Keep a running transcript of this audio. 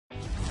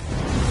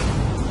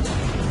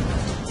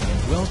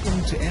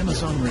Welcome to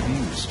Amazon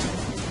Reviews.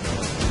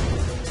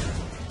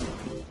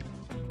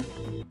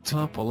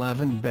 Top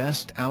 11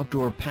 Best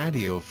Outdoor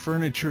Patio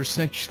Furniture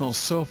Sectional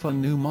Sofa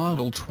New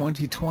Model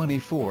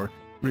 2024,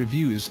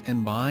 Reviews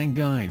and Buying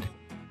Guide.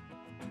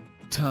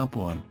 Top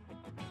 1.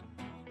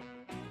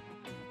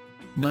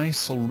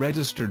 NICESOUL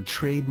registered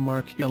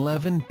trademark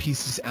 11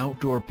 pieces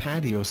outdoor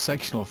patio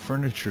sectional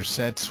furniture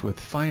sets with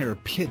fire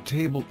pit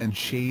table and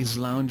chaise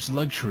lounge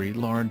luxury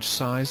large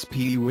size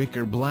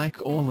Wicker black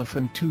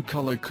Olefin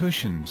 2-color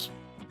cushions.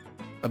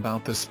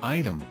 About this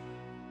item: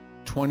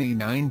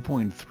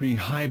 29.3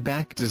 high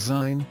back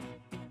design.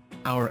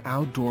 Our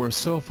outdoor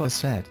sofa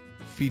set,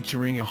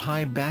 featuring a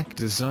high back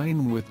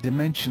design with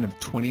dimension of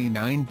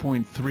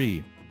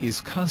 29.3,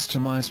 is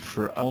customized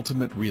for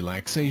ultimate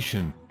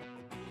relaxation.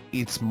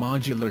 Its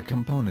modular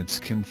components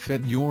can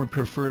fit your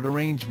preferred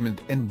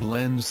arrangement and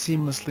blend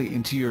seamlessly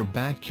into your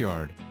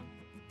backyard.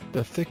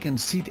 The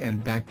thickened seat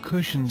and back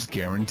cushions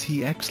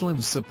guarantee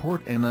excellent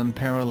support and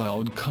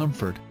unparalleled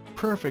comfort,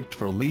 perfect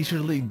for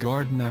leisurely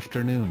garden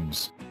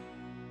afternoons.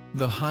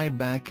 The high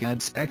back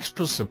adds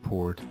extra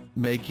support,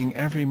 making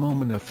every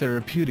moment a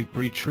therapeutic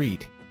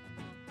retreat.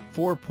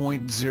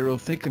 4.0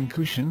 thickened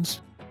cushions.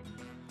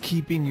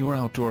 Keeping your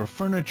outdoor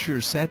furniture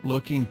set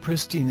looking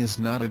pristine is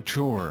not a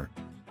chore.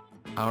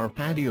 Our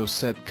patio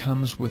set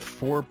comes with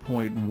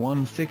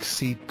 4.1 thick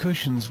seat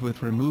cushions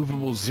with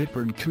removable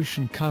zippered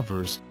cushion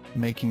covers,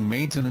 making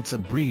maintenance a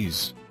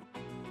breeze.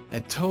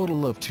 A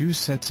total of 2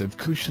 sets of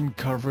cushion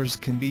covers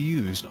can be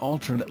used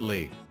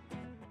alternately.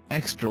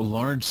 Extra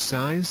large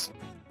size.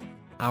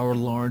 Our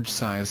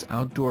large-size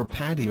outdoor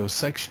patio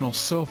sectional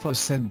sofa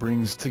set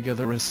brings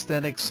together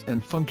aesthetics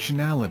and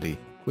functionality,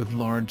 with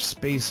large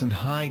space and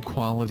high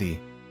quality.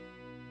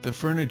 The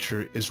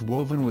furniture is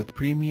woven with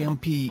premium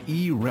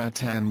PE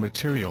rattan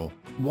material,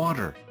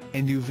 water,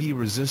 and UV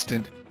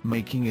resistant,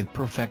 making it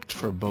perfect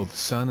for both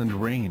sun and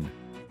rain.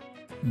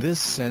 This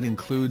set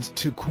includes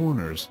 2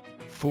 corners,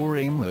 4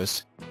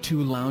 aimless,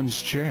 2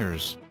 lounge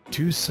chairs,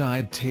 2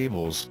 side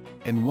tables,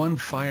 and 1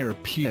 fire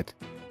pit.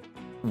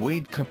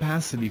 Weight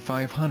capacity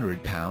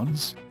 500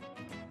 pounds.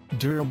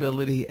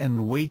 Durability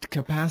and weight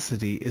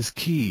capacity is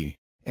key,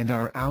 and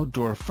our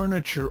outdoor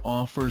furniture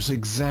offers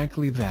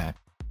exactly that.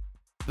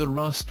 The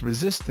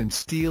rust-resistant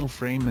steel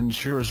frame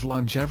ensures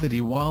longevity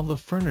while the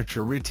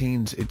furniture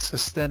retains its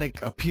aesthetic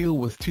appeal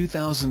with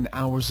 2,000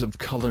 hours of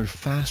color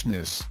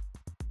fastness.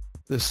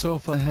 The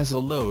sofa has a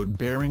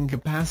load-bearing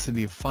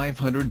capacity of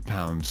 500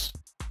 pounds.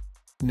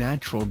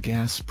 Natural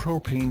gas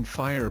propane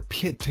fire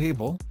pit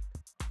table.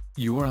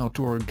 Your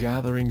outdoor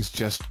gatherings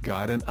just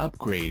got an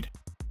upgrade.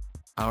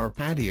 Our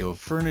patio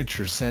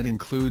furniture set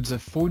includes a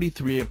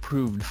 43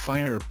 approved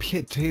fire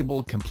pit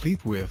table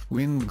complete with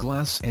wind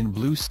glass and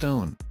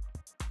bluestone.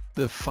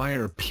 The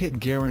fire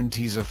pit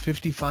guarantees a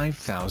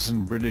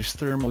 55,000 British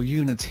thermal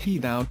units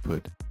heat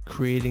output,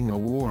 creating a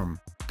warm,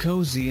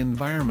 cozy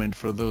environment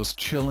for those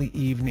chilly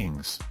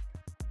evenings.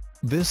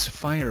 This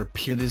fire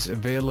pit is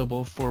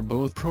available for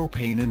both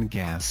propane and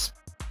gas.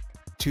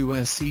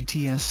 2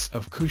 sets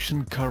of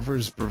cushion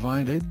covers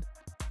provided.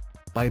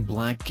 By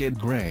Black Kid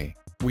Grey,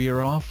 we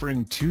are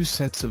offering 2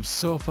 sets of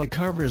sofa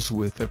covers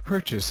with the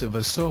purchase of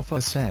a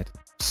sofa set,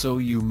 so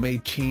you may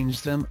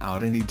change them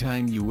out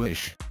anytime you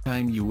wish.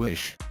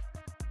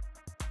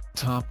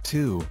 Top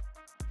 2.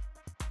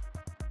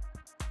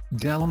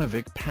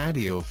 Delnavik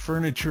Patio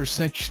Furniture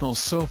Sectional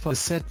Sofa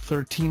Set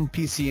 13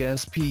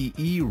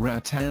 PCSPE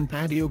Rattan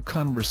Patio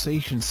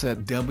Conversation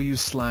Set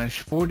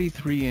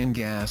W/43 and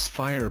Gas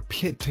Fire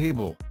Pit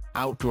Table,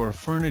 Outdoor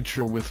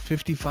Furniture with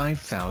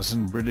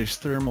 55,000 British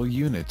Thermal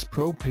Units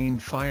Propane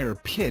Fire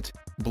Pit,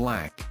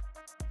 Black.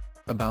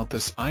 About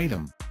this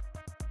item: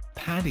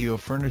 Patio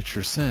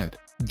Furniture Set.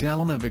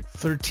 Delnavik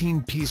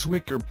 13-piece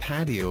wicker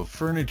patio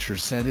furniture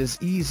set is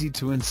easy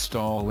to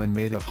install and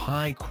made of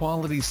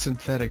high-quality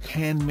synthetic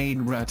handmade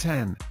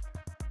rattan.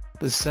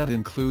 The set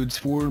includes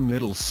 4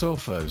 middle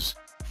sofas,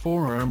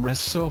 4 armrest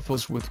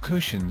sofas with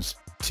cushions,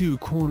 2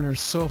 corner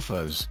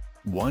sofas,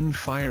 1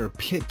 fire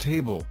pit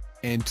table,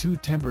 and 2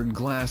 tempered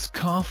glass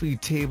coffee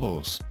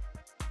tables.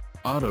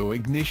 Auto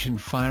ignition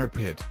fire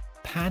pit.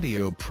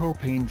 Patio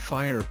propane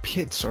fire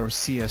pits are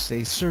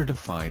CSA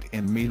certified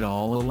and meet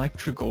all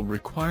electrical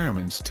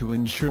requirements to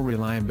ensure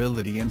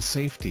reliability and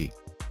safety.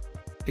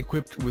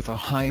 Equipped with a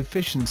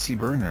high-efficiency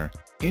burner,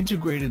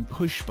 integrated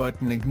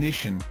push-button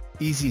ignition,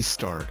 easy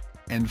start,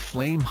 and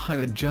flame height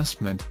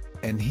adjustment,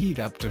 and heat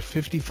up to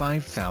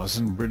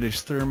 55,000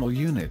 British thermal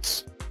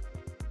units.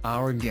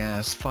 Our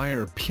gas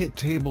fire pit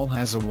table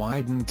has a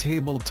widened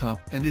tabletop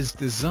and is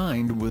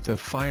designed with a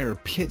fire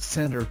pit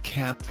center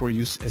cap for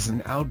use as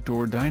an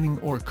outdoor dining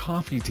or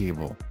coffee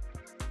table.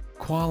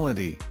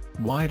 Quality: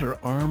 wider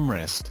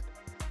armrest.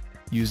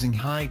 Using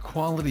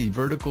high-quality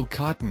vertical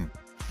cotton,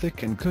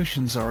 thickened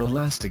cushions are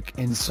elastic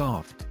and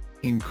soft,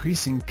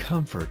 increasing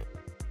comfort.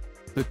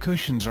 The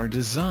cushions are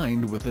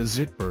designed with a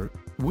zipper,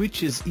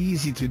 which is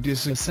easy to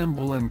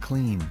disassemble and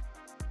clean.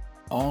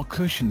 All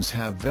cushions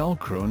have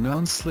Velcro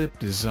non-slip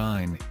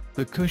design.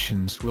 The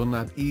cushions will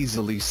not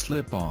easily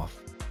slip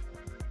off.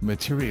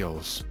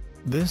 Materials: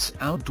 This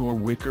outdoor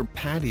wicker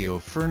patio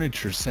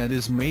furniture set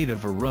is made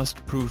of a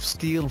rust-proof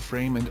steel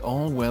frame and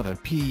all-weather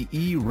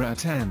PE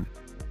rattan.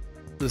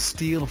 The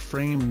steel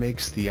frame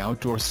makes the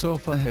outdoor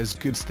sofa has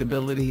good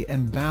stability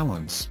and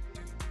balance.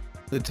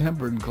 The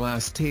tempered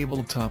glass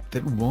tabletop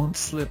that won't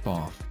slip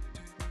off.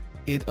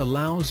 It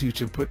allows you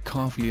to put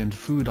coffee and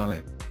food on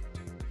it.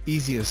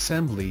 Easy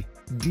assembly,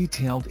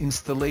 detailed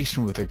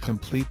installation with a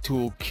complete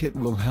toolkit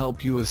will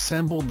help you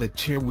assemble the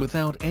chair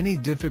without any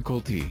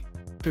difficulty.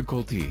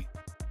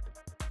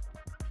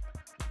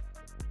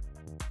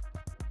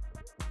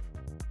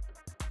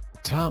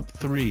 Top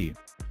 3.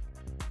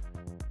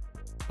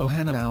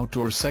 Ohana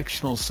Outdoor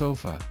Sectional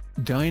Sofa,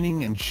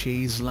 Dining and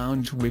Chaise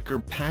Lounge Wicker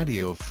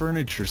Patio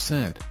Furniture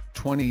Set,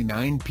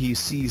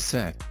 29-piece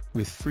set,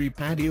 with free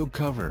patio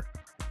cover.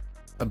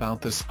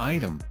 About this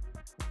item: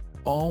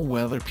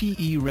 all-weather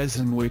PE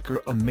resin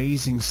wicker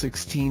amazing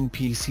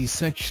 16-piece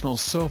sectional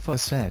sofa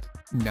set,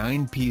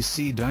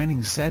 9-piece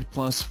dining set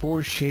plus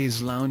 4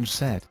 chaise lounge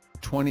set,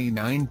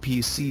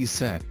 29-piece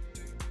set.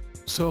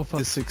 Sofa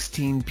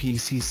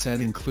 16-piece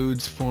set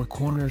includes 4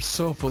 corner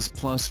sofas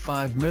plus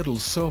 5 middle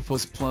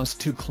sofas plus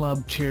 2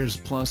 club chairs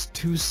plus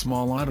 2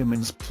 small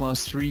ottomans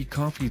plus 3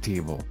 coffee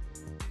table.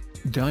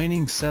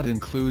 Dining set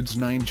includes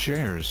 9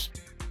 chairs,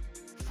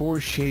 4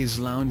 chaise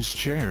lounge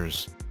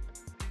chairs.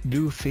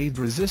 New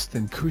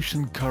fade-resistant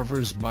cushion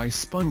covers by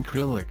Spun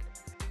Acrylic.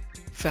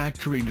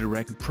 Factory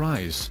direct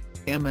price,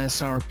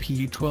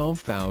 MSRP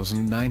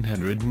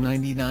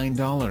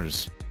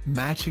 $12,999,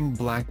 matching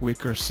black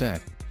wicker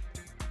set.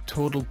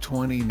 Total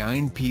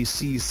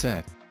 29-piece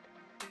set.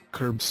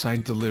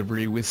 Curbside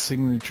delivery with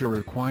signature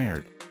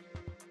required.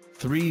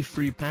 3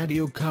 free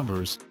patio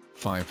covers,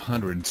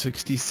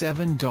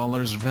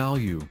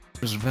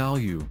 $567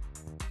 value.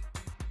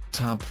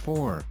 Top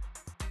 4.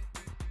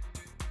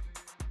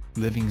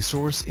 Living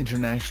Source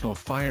International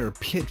Fire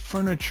Pit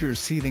Furniture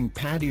Seating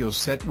Patio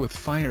Set with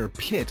Fire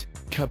Pit,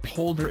 Cup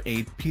Holder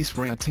 8-piece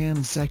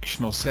rattan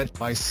sectional set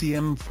by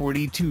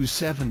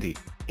CM4270,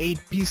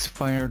 8-piece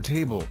fire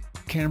table,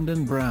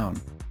 Camden Brown.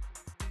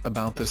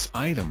 About this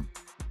item: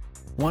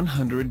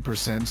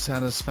 100%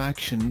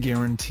 satisfaction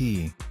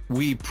guarantee.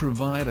 We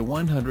provide a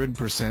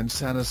 100%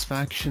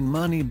 satisfaction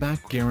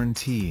money-back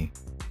guarantee.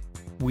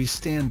 We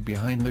stand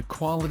behind the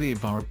quality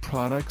of our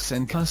products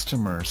and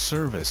customer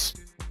service.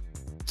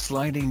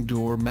 Sliding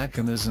door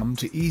mechanism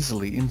to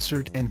easily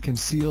insert and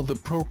conceal the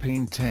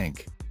propane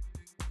tank.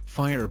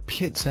 Fire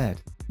pit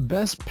set,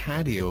 best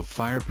patio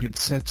fire pit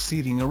set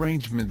seating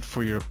arrangement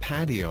for your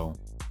patio.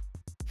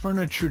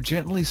 Furniture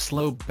gently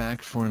sloped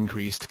back for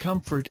increased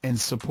comfort and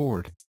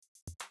support.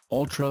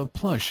 Ultra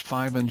plush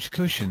 5-inch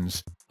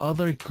cushions,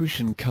 other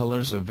cushion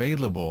colors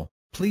available.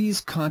 Please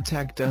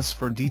contact us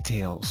for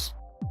details.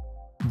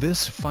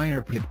 This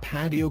fire pit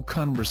patio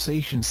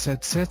conversation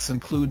set sets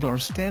include our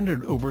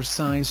standard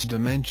oversized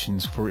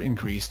dimensions for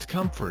increased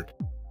comfort.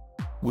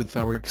 With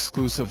our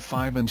exclusive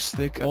 5-inch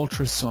thick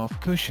ultra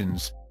soft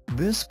cushions,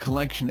 this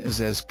collection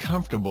is as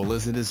comfortable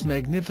as it is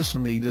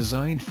magnificently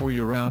designed for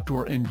your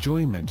outdoor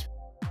enjoyment.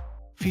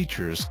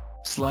 Features: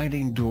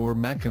 sliding door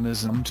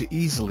mechanism to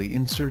easily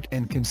insert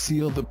and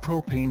conceal the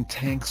propane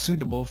tank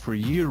suitable for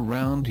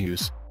year-round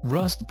use,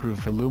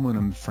 rust-proof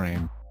aluminum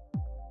frame.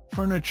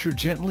 Furniture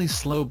gently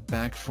sloped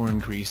back for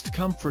increased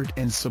comfort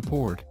and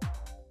support.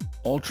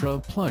 Ultra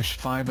plush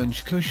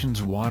 5-inch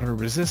cushions,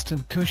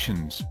 water-resistant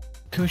cushions.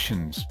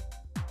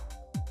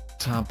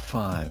 Top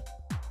 5.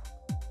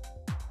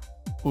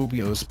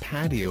 Ovios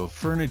Patio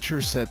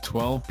Furniture Set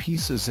 12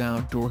 pieces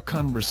Outdoor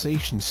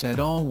Conversation Set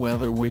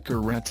All-Weather Wicker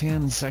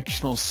Rattan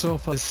Sectional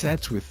Sofa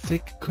Sets with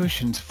thick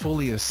cushions.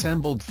 Fully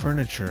assembled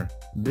furniture,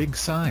 big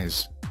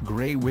size,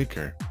 gray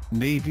wicker,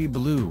 navy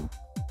blue.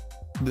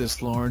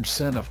 This large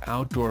set of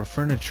outdoor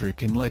furniture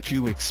can let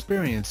you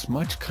experience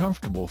much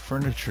comfortable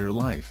furniture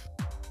life.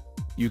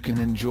 You can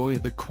enjoy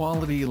the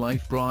quality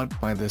life brought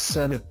by this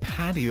set of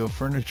patio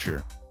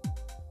furniture.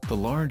 The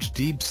large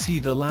deep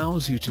seat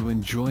allows you to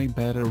enjoy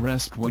better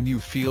rest when you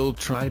feel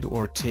tired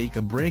or take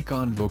a break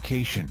on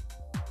vacation.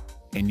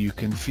 And you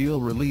can feel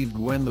relieved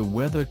when the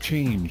weather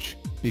changes,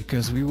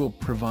 because we will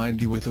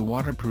provide you with a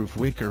waterproof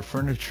wicker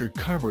furniture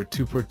cover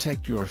to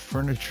protect your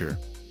furniture.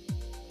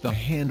 The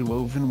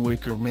hand-woven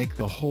wicker make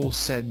the whole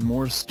set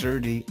more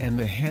sturdy, and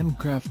the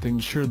handcraft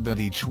ensure that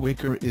each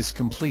wicker is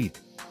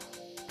complete.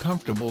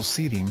 Comfortable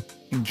seating: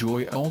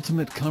 enjoy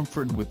ultimate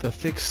comfort with the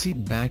thick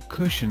seat back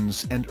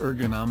cushions and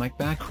ergonomic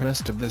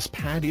backrest of this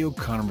patio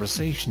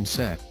conversation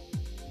set.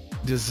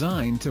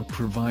 Designed to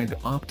provide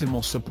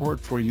optimal support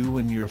for you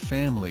and your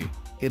family,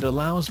 it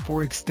allows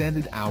for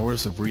extended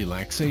hours of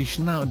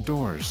relaxation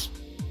outdoors.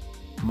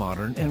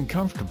 Modern and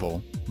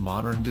comfortable,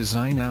 modern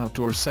design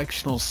outdoor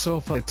sectional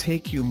sofa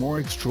take you more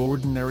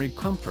extraordinary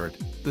comfort.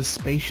 The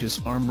spacious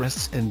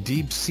armrests and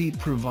deep seat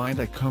provide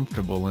a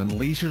comfortable and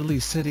leisurely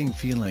sitting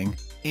feeling.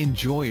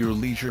 Enjoy your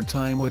leisure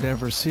time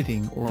whatever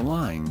sitting or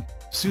lying,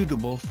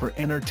 suitable for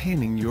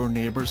entertaining your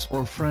neighbors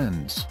or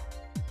friends.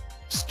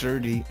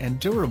 Sturdy and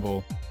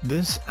durable,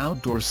 this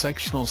outdoor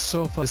sectional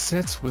sofa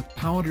sets with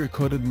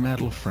powder-coated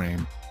metal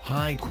frame,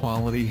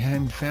 high-quality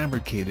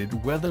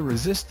hand-fabricated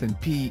weather-resistant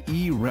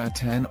PE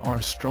rattan are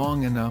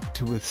strong enough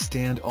to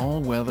withstand all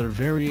weather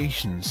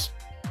variations.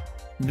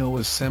 No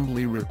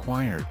assembly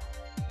required.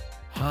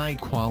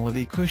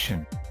 High-quality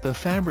cushion. The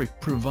fabric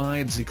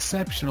provides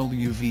exceptional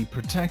UV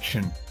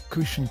protection.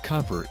 Cushion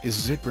cover is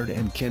zippered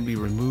and can be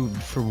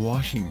removed for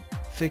washing.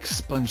 Thick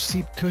sponge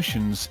seat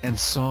cushions and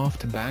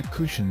soft back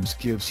cushions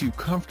gives you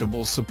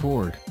comfortable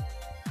support.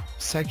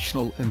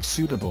 Sectional and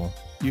suitable.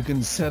 You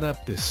can set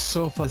up this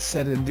sofa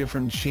set in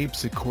different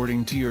shapes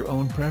according to your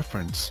own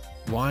preference.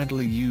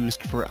 Widely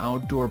used for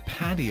outdoor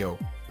patio,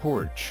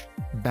 porch,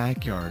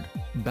 backyard,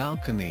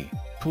 balcony,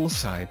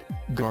 poolside,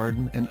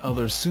 garden and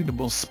other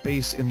suitable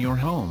space in your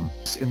home.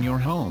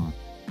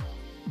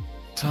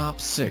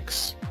 Top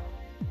 6.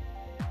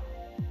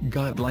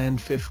 Gotland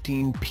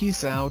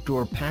 15-piece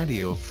outdoor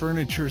patio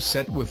furniture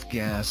set with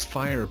gas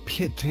fire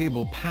pit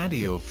table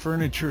patio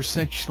furniture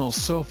sectional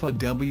sofa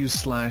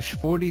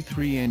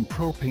W/43 and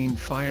propane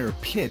fire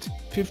pit,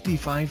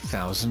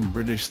 55,000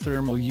 British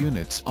thermal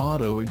units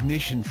auto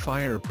ignition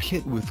fire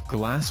pit with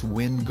glass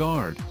wind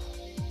guard.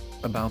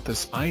 About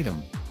this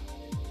item.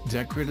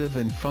 Decorative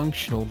and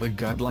functional, the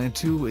Gotland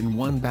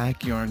 2-in-1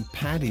 backyard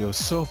patio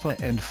sofa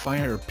and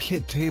fire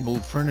pit table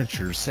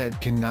furniture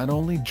set can not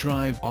only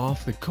drive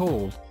off the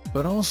cold,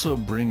 but also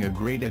bring a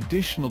great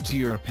addition to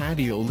your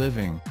patio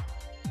living.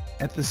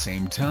 At the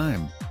same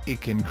time,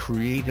 it can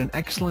create an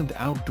excellent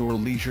outdoor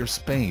leisure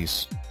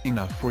space,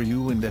 enough for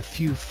you and a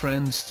few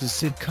friends to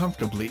sit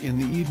comfortably in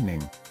the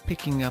evening,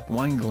 picking up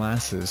wine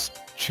glasses,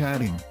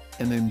 chatting,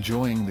 and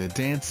enjoying the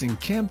dancing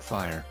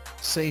campfire.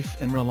 Safe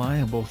and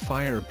reliable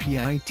fire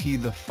pit.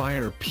 The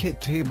fire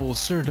pit table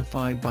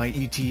certified by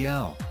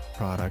ETL,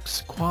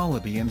 products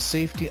quality and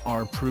safety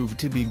are proved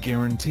to be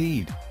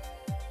guaranteed.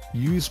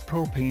 Use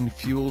propane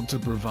fuel to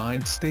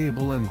provide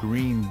stable and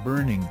green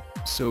burning,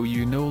 so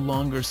you no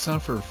longer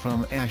suffer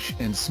from ash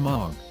and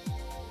smog.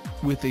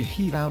 With a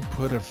heat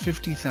output of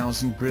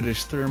 50,000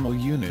 British thermal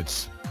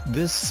units,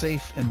 this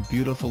safe and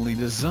beautifully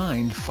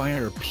designed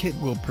fire pit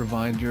will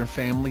provide your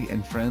family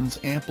and friends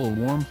ample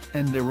warmth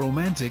and a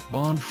romantic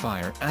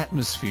bonfire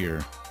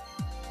atmosphere.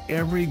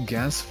 Every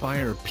gas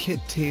fire pit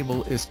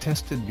table is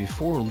tested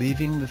before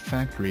leaving the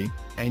factory,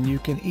 and you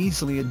can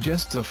easily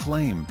adjust the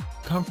flame.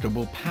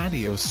 Comfortable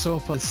patio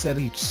sofa set.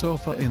 Each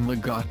sofa in the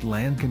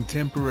Gotland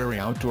Contemporary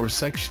Outdoor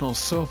Sectional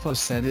Sofa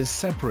set is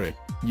separate.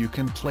 You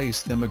can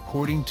place them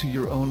according to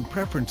your own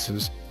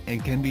preferences,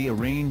 and can be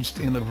arranged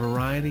in a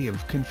variety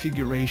of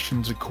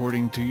configurations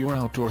according to your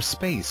outdoor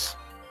space.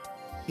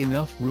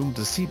 Enough room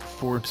to seat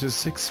 4 to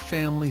 6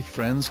 family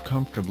friends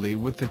comfortably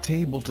with the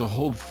table to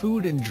hold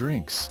food and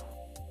drinks.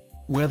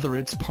 Whether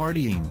it's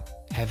partying,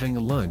 having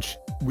a lunch,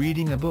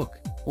 reading a book,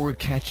 or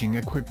catching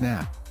a quick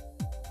nap.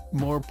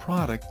 More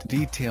product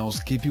details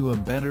give you a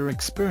better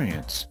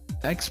experience.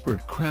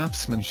 Expert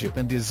craftsmanship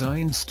and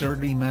design,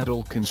 sturdy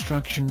metal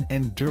construction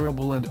and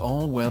durable and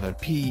all-weather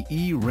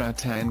PE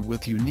rattan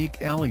with unique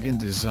elegant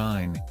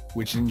design,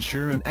 which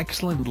ensure an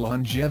excellent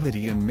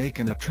longevity and make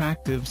an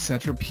attractive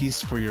centerpiece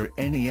for your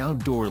any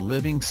outdoor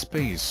living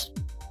space.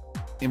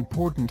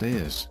 Important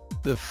is,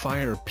 the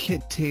fire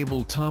pit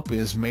tabletop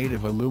is made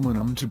of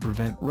aluminum to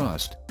prevent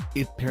rust.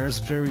 It pairs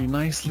very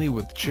nicely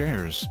with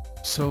chairs,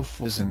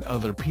 sofas and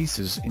other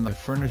pieces in the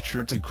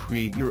furniture to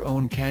create your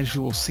own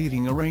casual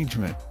seating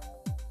arrangement.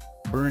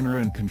 Burner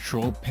and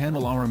control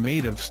panel are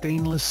made of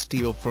stainless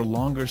steel for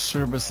longer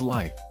service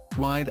life,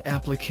 wide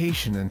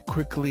application and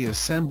quickly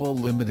assemble.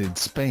 Limited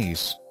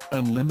space,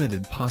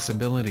 unlimited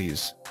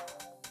possibilities.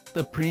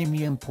 The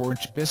premium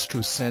porch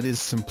bistro set is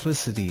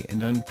simplicity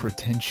and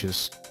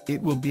unpretentious.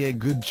 It will be a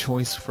good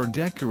choice for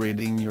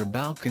decorating your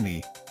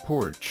balcony,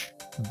 porch,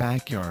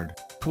 backyard,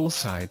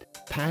 poolside,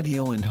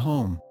 patio and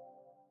home.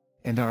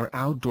 And our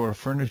outdoor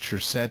furniture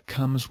set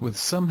comes with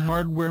some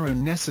hardware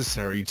and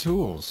necessary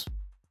tools.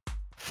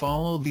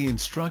 Follow the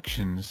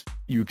instructions,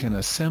 you can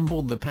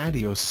assemble the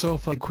patio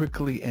sofa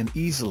quickly and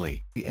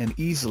easily.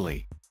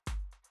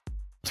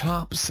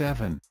 Top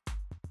 7.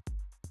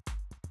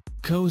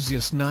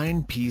 Coziest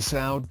 9-piece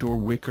outdoor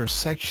wicker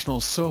sectional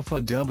sofa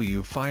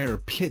W fire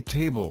pit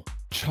table,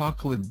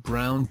 chocolate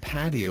brown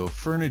patio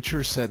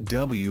furniture set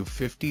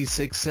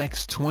W56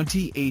 x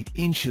 28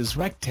 inches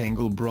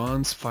rectangle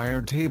bronze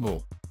fire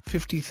table,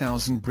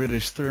 50,000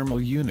 British thermal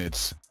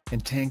units,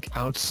 and tank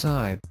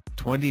outside,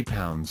 20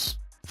 pounds.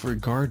 For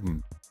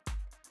garden.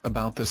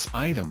 About this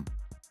item.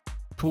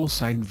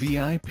 Poolside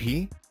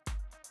VIP?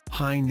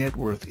 High net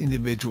worth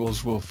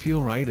individuals will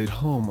feel right at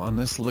home on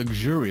this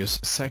luxurious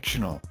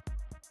sectional.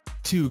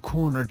 2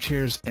 corner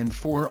chairs and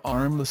 4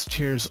 armless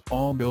chairs,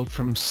 all built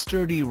from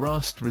sturdy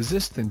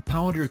rust-resistant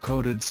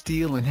powder-coated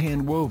steel and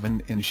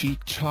hand-woven in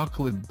chic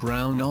chocolate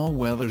brown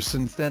all-weather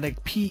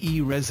synthetic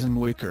PE resin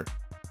wicker.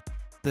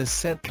 The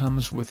set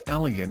comes with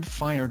elegant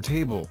fire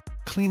table.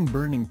 Clean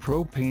burning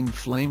propane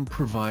flame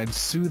provides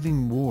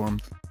soothing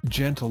warmth,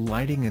 gentle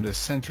lighting and a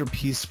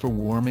centerpiece for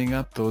warming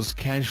up those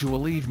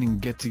casual evening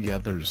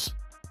get-togethers.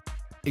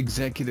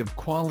 Executive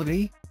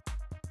quality?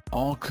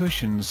 All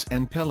cushions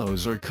and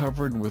pillows are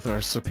covered with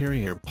our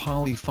superior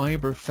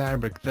polyfiber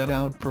fabric that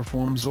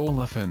outperforms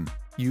Olefin,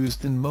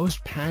 used in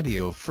most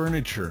patio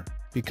furniture,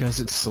 because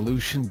its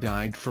solution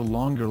dyed for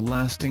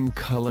longer-lasting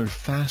color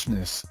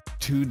fastness,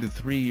 2 to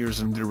 3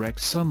 years in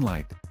direct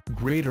sunlight,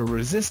 greater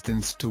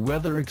resistance to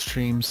weather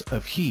extremes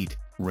of heat,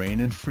 rain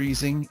and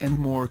freezing, and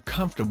more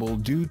comfortable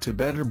due to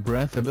better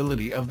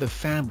breathability of the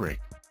fabric.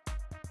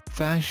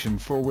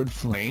 Fashion-forward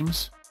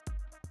flames?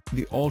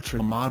 The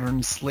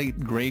ultra-modern slate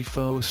grey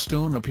faux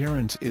stone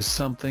appearance is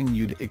something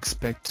you'd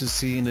expect to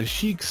see in a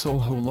chic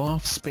Soho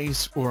loft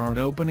space or art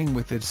opening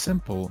with its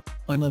simple,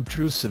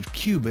 unobtrusive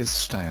cubist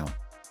style.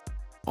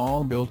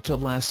 All built to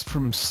last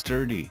from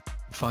sturdy,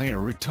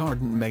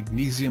 fire-retardant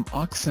magnesium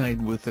oxide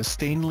with a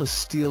stainless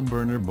steel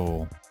burner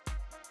bowl.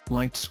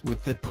 Lights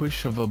with the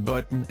push of a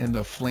button, and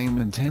the flame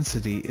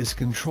intensity is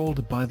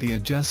controlled by the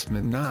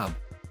adjustment knob.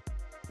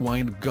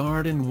 Wide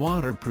garden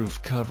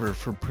waterproof cover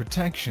for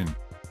protection.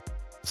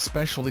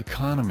 Special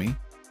economy?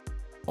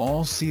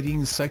 All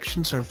seating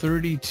sections are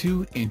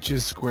 32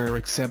 inches square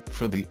except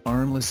for the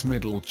armless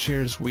middle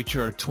chairs, which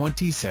are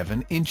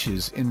 27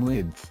 inches in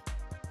width.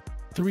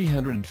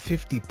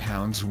 350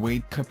 pounds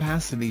weight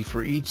capacity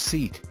for each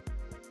seat.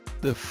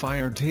 The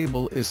fire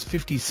table is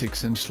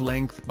 56-inch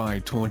length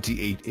by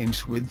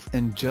 28-inch width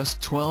and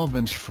just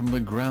 12-inch from the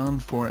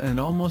ground for an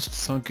almost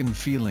sunken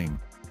feeling.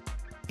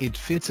 It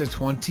fits a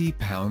 20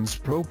 pounds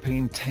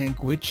propane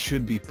tank which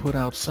should be put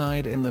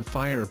outside, and the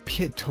fire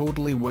pit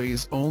totally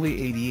weighs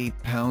only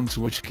 88 pounds,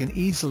 which can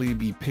easily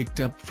be picked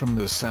up from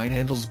the side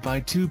handles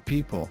by two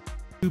people.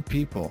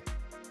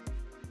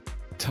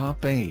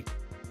 Top 8.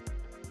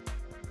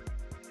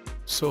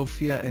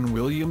 Sophia &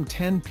 William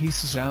 10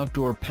 pieces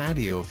outdoor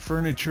patio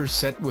furniture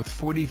set with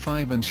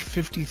 45-inch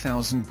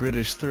 50,000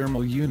 British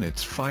thermal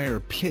units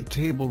fire pit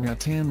table.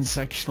 Rattan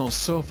sectional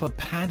sofa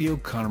patio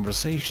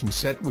conversation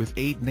set with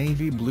 8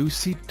 navy blue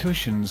seat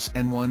cushions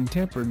and 1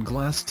 tempered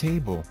glass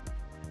table.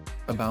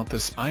 About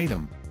this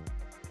item: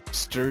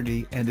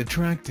 sturdy and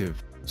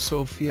attractive,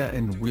 Sophia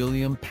 &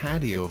 William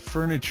patio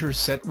furniture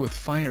set with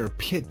fire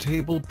pit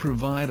table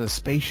provide a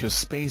spacious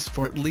space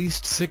for at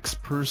least 6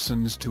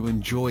 persons to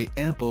enjoy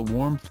ample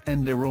warmth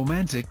and a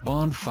romantic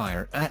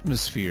bonfire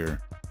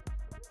atmosphere.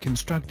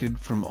 Constructed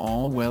from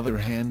all-weather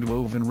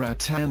hand-woven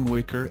rattan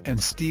wicker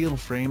and steel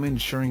frame,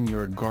 ensuring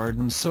your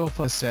garden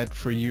sofa set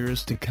for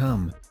years to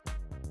come.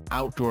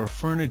 Outdoor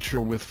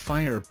furniture with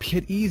fire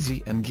pit,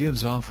 easy and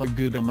gives off a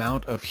good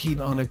amount of heat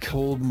on a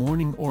cold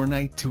morning or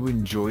night to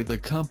enjoy the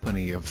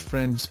company of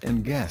friends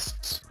and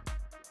guests.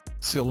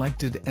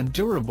 Selected and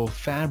durable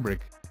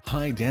fabric,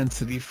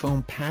 high-density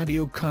foam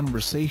patio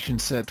conversation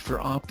set for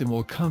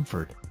optimal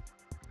comfort.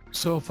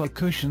 Sofa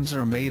cushions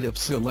are made of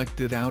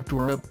selected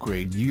outdoor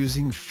upgrade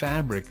using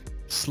fabric,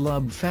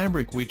 slub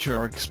fabric, which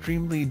are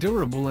extremely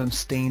durable and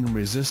stain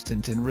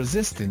resistant and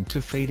resistant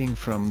to fading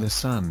from the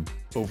sun,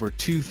 over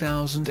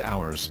 2,000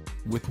 hours,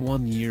 with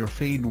 1-year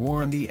fade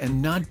warranty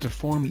and not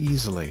deform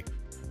easily.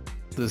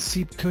 The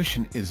seat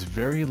cushion is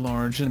very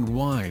large and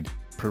wide,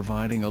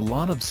 providing a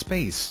lot of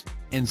space,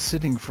 and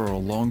sitting for a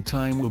long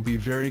time will be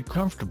very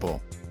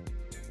comfortable.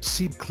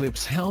 Seat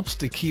clips helps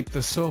to keep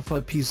the sofa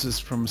pieces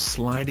from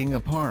sliding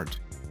apart.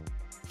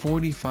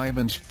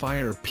 45-inch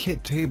fire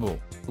pit table,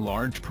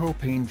 large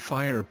propane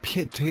fire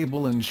pit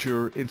table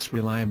ensure its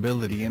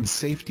reliability and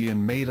safety,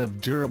 and made of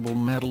durable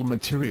metal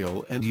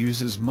material and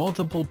uses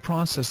multiple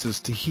processes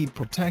to heat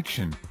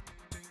protection.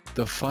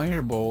 The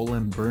fire bowl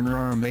and burner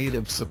are made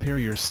of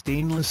superior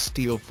stainless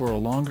steel for a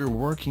longer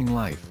working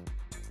life.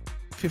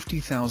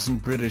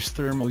 50,000 British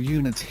thermal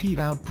units heat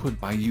output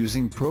by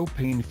using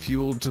propane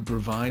fuel to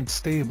provide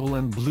stable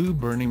and blue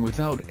burning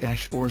without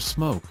ash or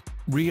smoke.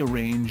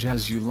 Rearrange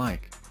as you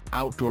like.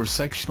 Outdoor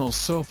sectional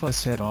sofa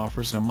set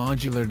offers a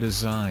modular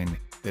design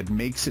that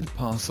makes it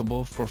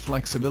possible for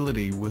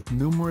flexibility with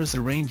numerous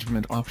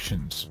arrangement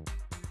options.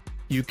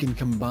 You can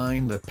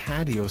combine the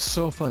patio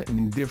sofa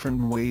in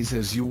different ways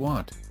as you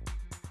want.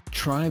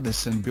 Try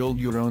this and build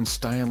your own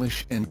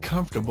stylish and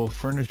comfortable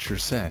furniture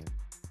set.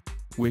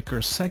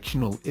 Wicker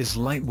sectional is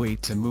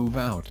lightweight to move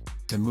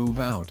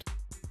out.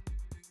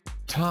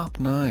 Top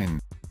 9.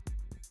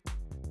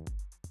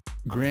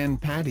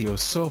 Grand patio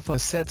sofa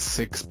set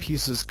 6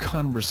 pieces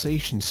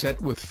conversation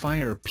set with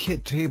fire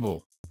pit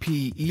table,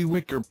 PE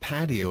wicker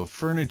patio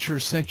furniture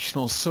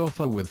sectional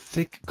sofa with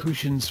thick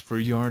cushions for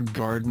yard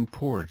garden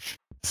porch,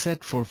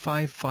 set for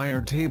 5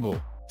 fire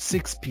table,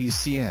 6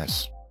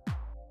 PCS.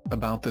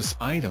 About this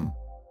item: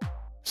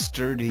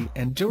 sturdy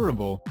and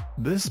durable,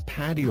 this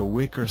patio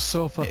wicker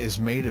sofa is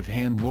made of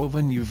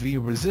hand-woven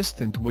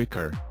UV-resistant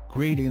wicker.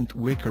 Gradient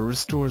wicker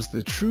restores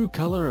the true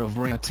color of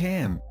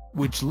rattan,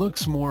 which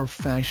looks more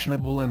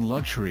fashionable and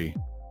luxury.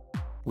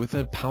 With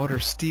a powder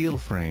steel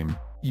frame,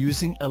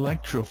 using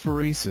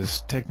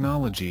electrophoresis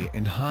technology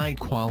and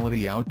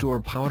high-quality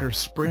outdoor powder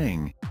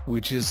spraying,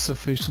 which is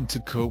sufficient to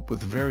cope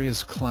with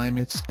various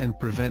climates and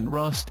prevent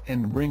rust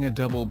and bring a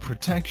double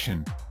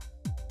protection.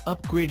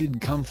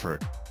 Upgraded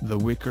comfort, the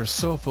wicker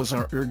sofas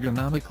are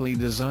ergonomically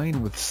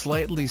designed with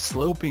slightly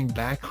sloping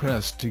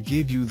backrest to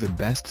give you the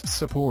best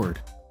support.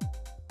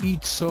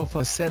 Each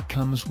sofa set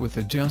comes with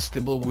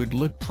adjustable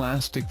wood-look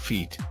plastic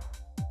feet.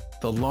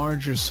 The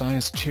larger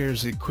size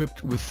chairs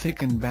equipped with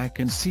thickened back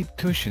and seat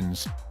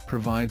cushions,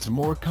 provides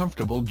more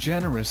comfortable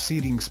generous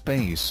seating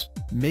space,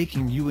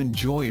 making you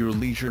enjoy your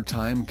leisure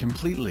time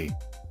completely.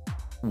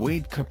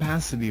 Weight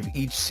capacity of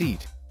each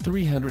seat,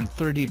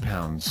 330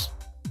 pounds.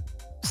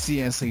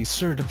 CSA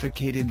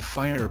certificated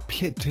fire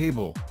pit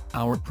table.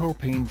 Our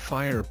propane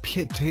fire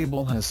pit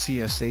table has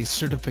CSA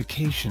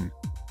certification.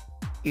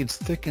 Its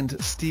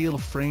thickened steel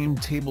frame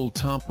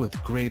tabletop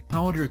with grey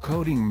powder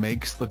coating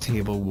makes the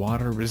table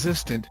water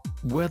resistant,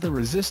 weather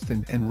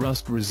resistant and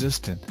rust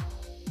resistant.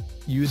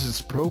 Uses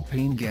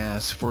propane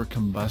gas for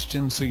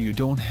combustion so you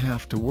don't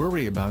have to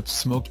worry about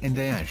smoke and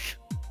ash.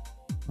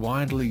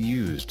 Widely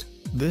used,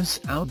 this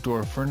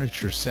outdoor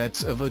furniture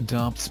set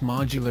adopts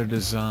modular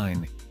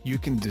design. You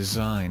can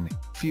design,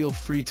 feel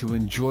free to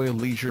enjoy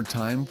leisure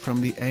time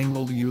from the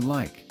angle you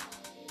like.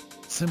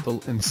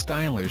 Simple and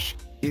stylish,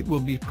 it will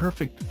be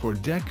perfect for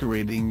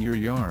decorating your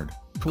yard,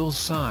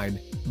 poolside,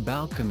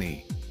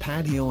 balcony,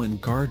 patio and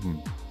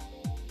garden.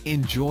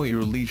 Enjoy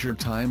your leisure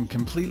time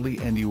completely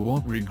and you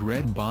won't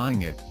regret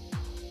buying it.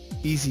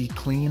 Easy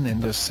clean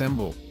and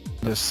assemble.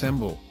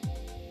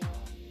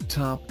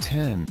 Top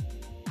 10.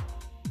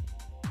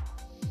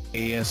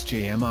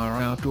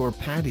 ASJMR Outdoor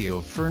Patio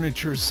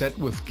Furniture Set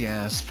with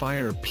Gas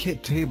Fire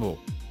Pit Table,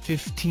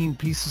 15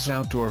 pieces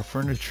outdoor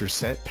furniture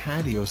set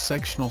patio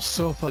sectional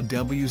sofa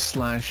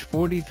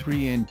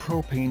W/43 and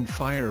propane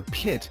fire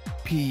pit,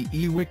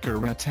 PE Wicker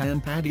Rattan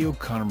patio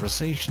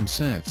conversation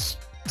sets,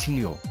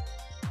 teal.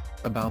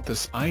 About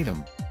this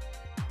item: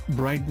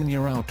 brighten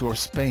your outdoor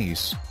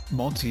space.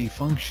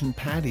 Multi-function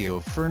patio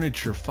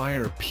furniture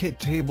fire pit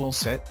table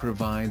set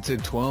provides a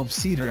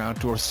 12-seater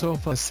outdoor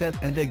sofa set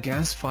and a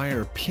gas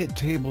fire pit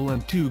table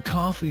and 2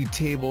 coffee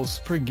tables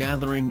for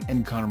gathering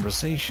and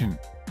conversation.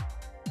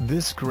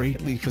 This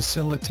greatly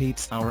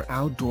facilitates our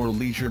outdoor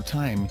leisure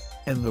time,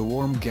 and the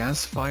warm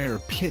gas fire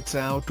pits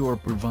outdoor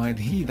provide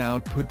heat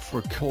output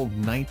for cold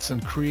nights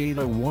and create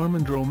a warm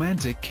and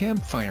romantic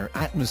campfire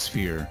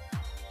atmosphere.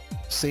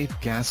 Safe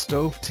gas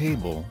stove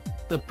table.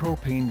 The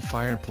propane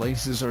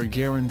fireplaces are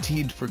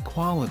guaranteed for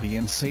quality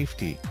and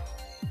safety.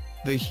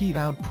 The heat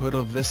output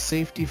of this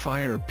safety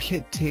fire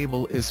pit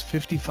table is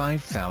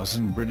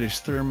 55,000 British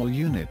thermal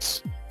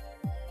units.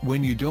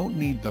 When you don't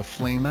need the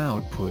flame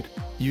output,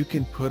 you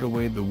can put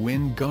away the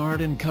wind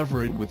guard and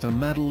cover it with a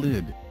metal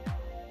lid.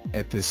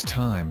 At this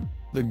time,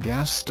 the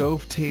gas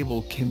stove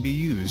table can be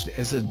used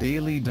as a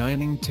daily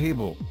dining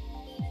table.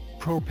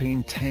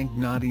 Propane tank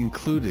not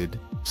included.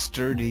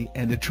 Sturdy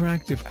and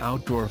attractive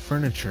outdoor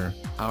furniture.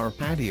 Our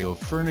patio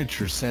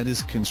furniture set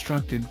is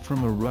constructed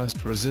from a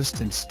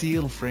rust-resistant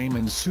steel frame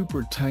and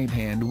super tight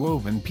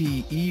hand-woven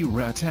PE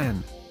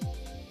rattan.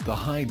 The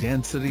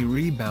high-density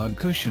rebound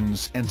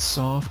cushions and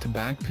soft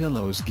back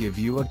pillows give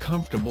you a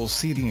comfortable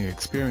seating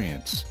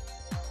experience.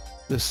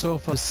 The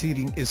sofa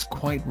seating is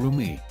quite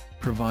roomy,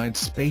 provides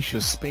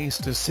spacious space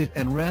to sit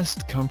and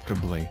rest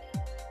comfortably.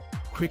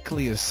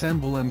 Quickly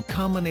assemble and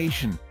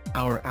combination.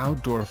 Our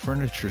outdoor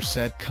furniture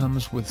set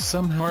comes with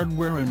some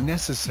hardware and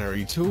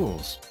necessary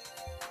tools.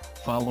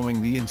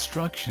 Following the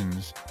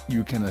instructions,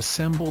 you can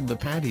assemble the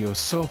patio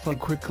sofa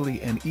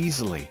quickly and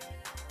easily.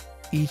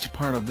 Each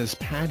part of this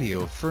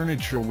patio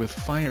furniture with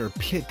fire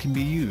pit can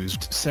be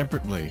used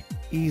separately,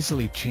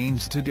 easily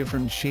changed to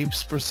different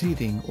shapes for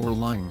seating or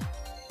lying.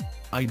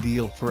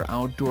 Ideal for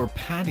outdoor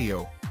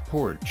patio,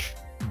 porch,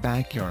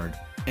 backyard,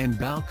 and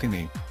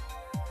balcony.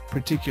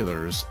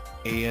 Particulars: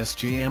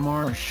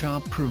 ASJMR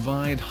Shop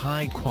provide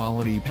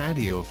high-quality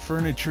patio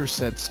furniture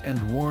sets and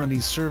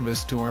warranty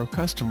service to our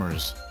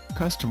customers.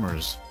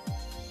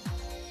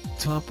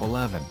 Top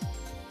 11.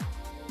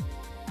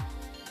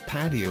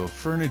 Patio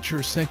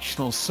furniture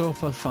sectional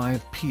sofa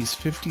 5-piece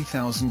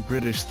 50,000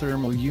 British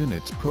thermal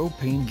units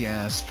propane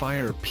gas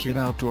fire pit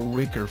outdoor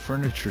wicker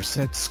furniture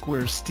set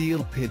square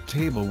steel pit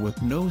table with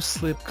no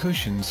slip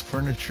cushions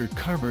furniture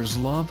covers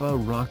lava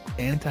rock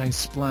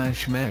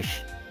anti-splash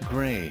mesh,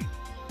 grey.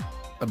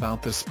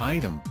 About this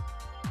item: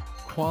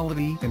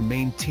 quality and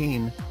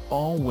maintain,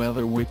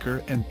 all-weather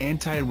wicker and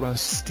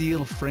anti-rust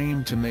steel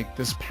frame to make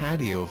this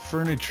patio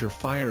furniture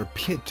fire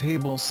pit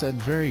table set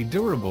very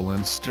durable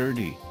and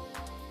sturdy.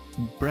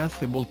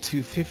 Breathable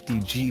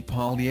 250G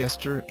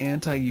polyester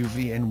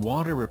anti-UV and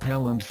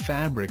water-repellent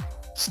fabric,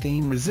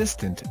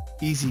 stain-resistant,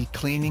 easy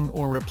cleaning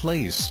or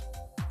replace.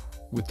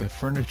 With the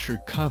furniture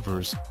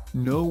covers,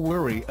 no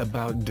worry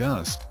about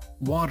dust,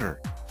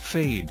 water,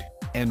 fade,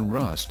 and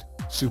rust.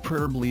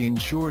 Superbly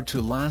ensured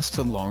to last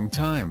a long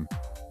time.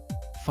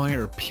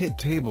 Fire pit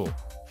table,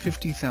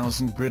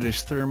 50,000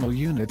 British thermal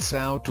units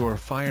outdoor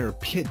fire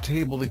pit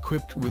table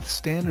equipped with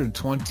standard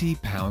 20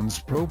 pounds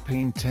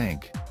propane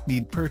tank,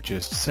 need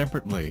purchased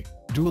separately,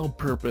 dual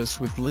purpose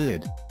with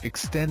lid,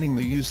 extending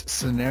the use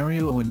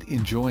scenario and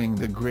enjoying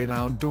the great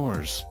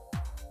outdoors.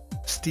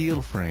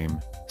 Steel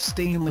frame,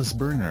 stainless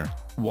burner,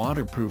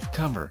 waterproof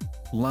cover,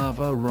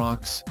 lava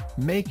rocks,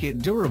 make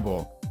it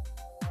durable.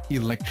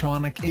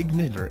 Electronic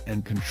igniter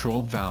and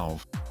control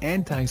valve,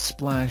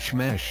 anti-splash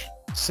mesh,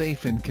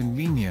 Safe and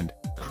convenient,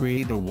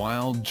 create a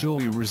wild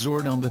joy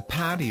resort on the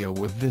patio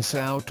with this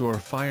outdoor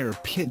fire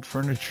pit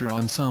furniture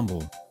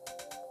ensemble.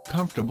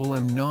 Comfortable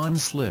and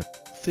non-slip,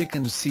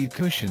 thickened seat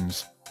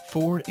cushions,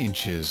 4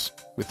 inches,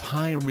 with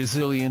high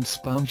resilient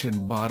sponge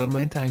and bottom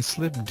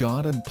anti-slip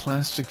dotted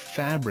plastic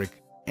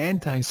fabric,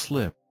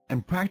 anti-slip,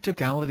 and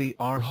practicality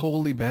are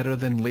wholly better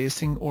than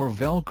lacing or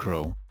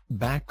Velcro.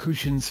 Back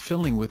cushions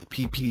filling with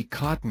PP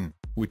cotton,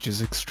 which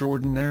is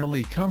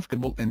extraordinarily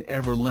comfortable and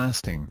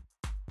everlasting.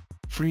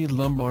 Free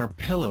lumbar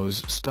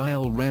pillows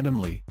style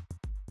randomly.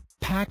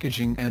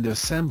 Packaging and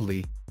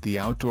assembly. The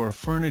outdoor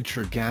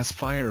furniture gas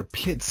fire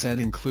pit set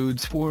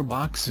includes 4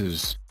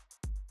 boxes.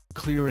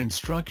 Clear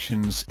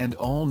instructions and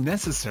all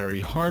necessary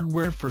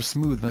hardware for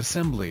smooth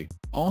assembly.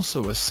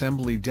 Also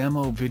assembly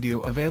demo video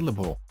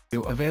available.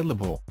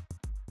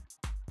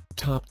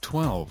 Top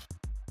 12.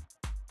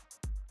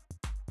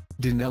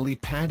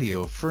 Delnavik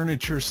Patio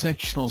Furniture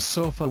Sectional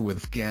Sofa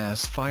with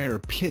Gas Fire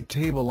Pit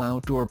Table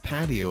Outdoor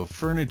Patio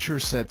Furniture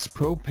Sets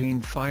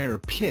Propane Fire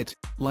Pit,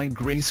 Light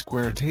Gray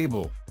Square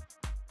Table.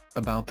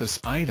 About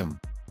this item: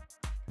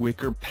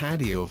 Wicker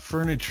Patio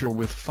Furniture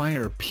with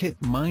Fire Pit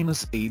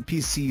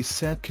 -8PC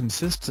set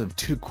consists of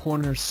 2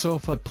 corner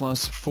sofa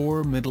plus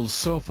 4 middle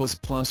sofas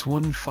plus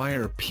 1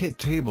 fire pit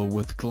table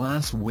with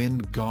glass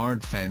wind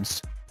guard fence,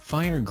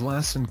 fire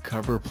glass and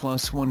cover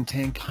plus 1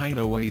 tank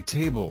hideaway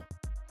table.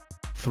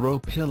 Throw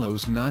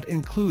pillows not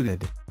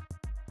included.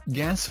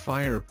 Gas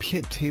fire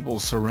pit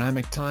table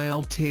ceramic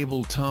tile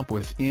tabletop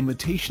with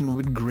imitation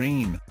wood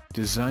grain,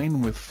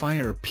 design with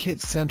fire pit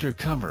center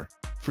cover,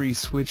 free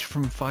switch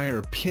from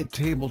fire pit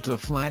table to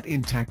flat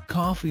intact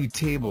coffee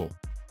table.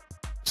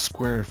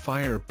 Square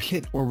fire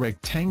pit or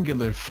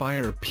rectangular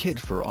fire pit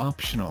for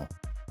optional.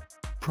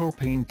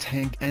 Propane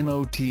tank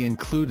NOT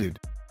included.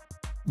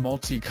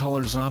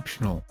 Multicolors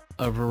optional.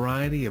 A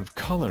variety of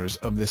colors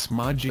of this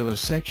modular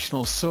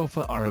sectional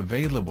sofa are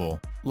available: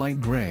 light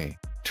gray,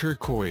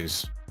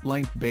 turquoise,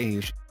 light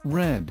beige,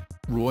 red,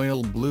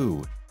 royal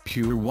blue,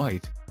 pure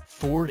white.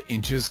 4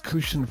 inches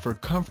cushion for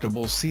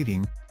comfortable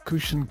seating,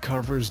 cushion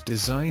covers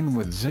designed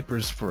with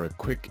zippers for a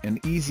quick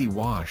and easy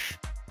wash.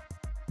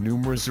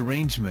 Numerous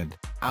arrangement.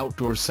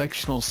 Outdoor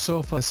sectional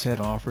sofa set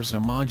offers a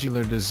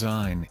modular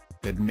design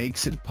that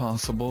makes it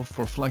possible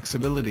for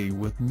flexibility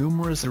with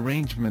numerous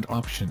arrangement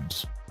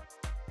options.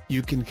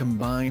 You can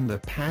combine the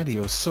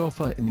patio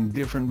sofa in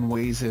different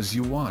ways as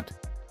you want.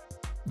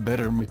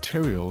 Better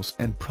materials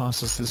and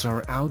processes.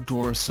 Our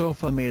outdoor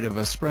sofa made of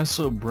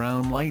espresso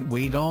brown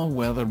lightweight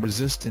all-weather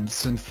resistant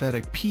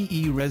synthetic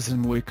PE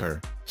resin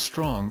wicker,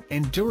 strong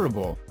and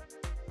durable.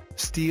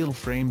 Steel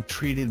frame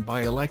treated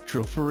by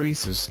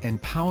electrophoresis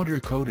and powder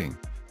coating.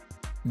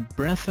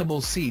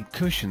 Breathable seat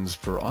cushions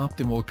for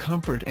optimal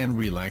comfort and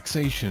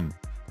relaxation.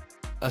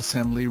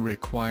 Assembly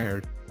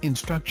required.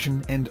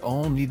 Instruction and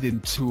all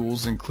needed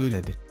tools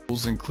included.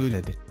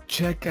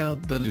 Check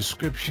out the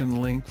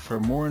description link for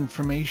more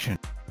information.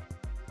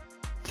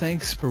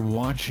 Thanks for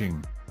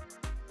watching.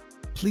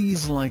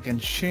 Please like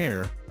and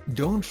share,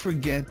 don't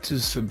forget to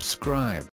subscribe.